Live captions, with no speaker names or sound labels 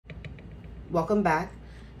Welcome back.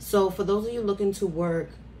 So for those of you looking to work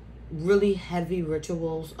really heavy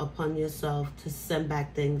rituals upon yourself to send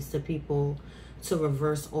back things to people, to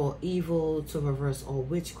reverse all evil, to reverse all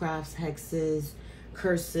witchcrafts, hexes,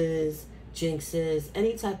 curses, jinxes,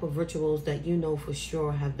 any type of rituals that you know for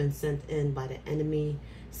sure have been sent in by the enemy,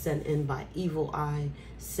 sent in by evil eye,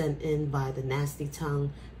 sent in by the nasty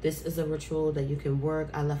tongue. This is a ritual that you can work.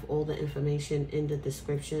 I left all the information in the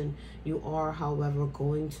description. You are, however,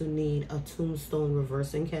 going to need a tombstone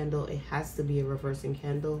reversing candle. It has to be a reversing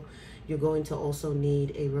candle. You're going to also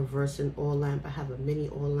need a reversing oil lamp. I have a mini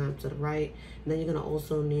oil lamp to the right. And then you're going to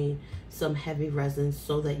also need some heavy resin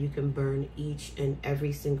so that you can burn each and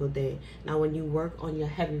every single day. Now, when you work on your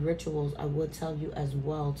heavy rituals, I would tell you as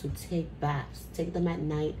well to take baths. Take them at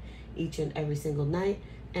night, each and every single night.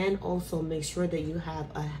 And also make sure that you have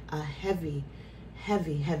a heavy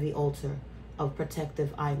altar of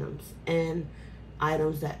protective items and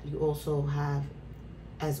items that you also have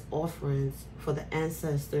as offerings for the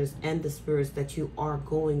ancestors and the spirits that you are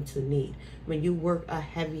going to need. When you work a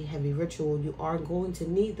heavy ritual, you are going to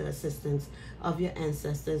need the assistance of your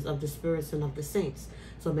ancestors, of the spirits, and of the saints.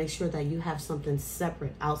 So make sure that you have something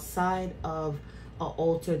separate outside of an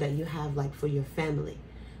altar that you have like for your family.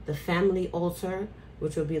 The family altar,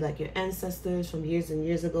 which will be like your ancestors from years and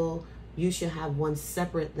years ago, you should have one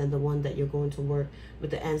separate than the one that you're going to work with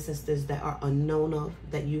the ancestors that are unknown of,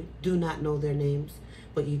 that you do not know their names,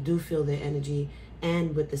 but you do feel their energy,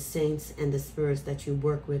 and with the saints and the spirits that you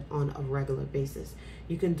work with on a regular basis.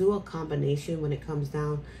 You can do a combination when it comes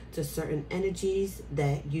down to certain energies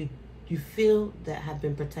that you feel that have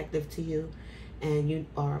been protective to you, and you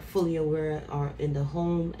are fully aware are in the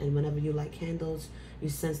home, and whenever you light candles, you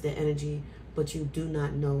sense their energy, but you do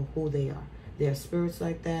not know who they are. There are spirits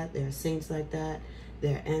like that, there are saints like that,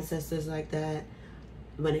 there are ancestors like that.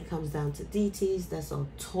 When it comes down to deities, that's a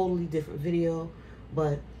totally different video.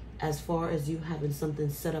 But as far as you having something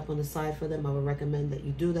set up on the side for them, I would recommend that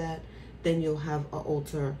you do that. Then you'll have an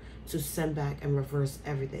altar to send back and reverse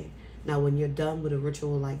everything. Now, when you're done with a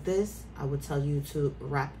ritual like this, I would tell you to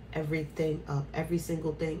wrap everything up, every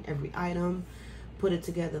single thing, every item, put it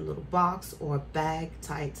together in a little box or a bag,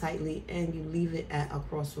 tie it tightly, and you leave it at a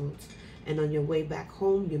crossroads. And on your way back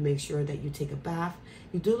home, you make sure that you take a bath.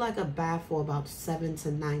 You do like a bath for about 7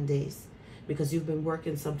 to 9 days because you've been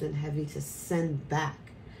working something heavy to send back.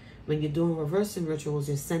 When you're doing reversing rituals,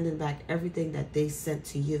 you're sending back everything that they sent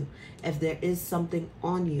to you. If there is something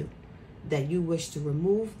on you that you wish to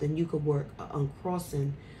remove, then you could work on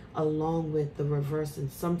crossing along with the reversing.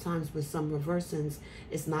 Sometimes with some reversing,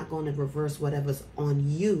 it's not going to reverse whatever's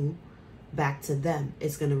on you back to them.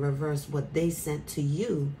 It's going to reverse what they sent to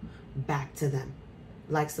you back to them.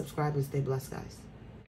 Like, subscribe, and stay blessed, guys.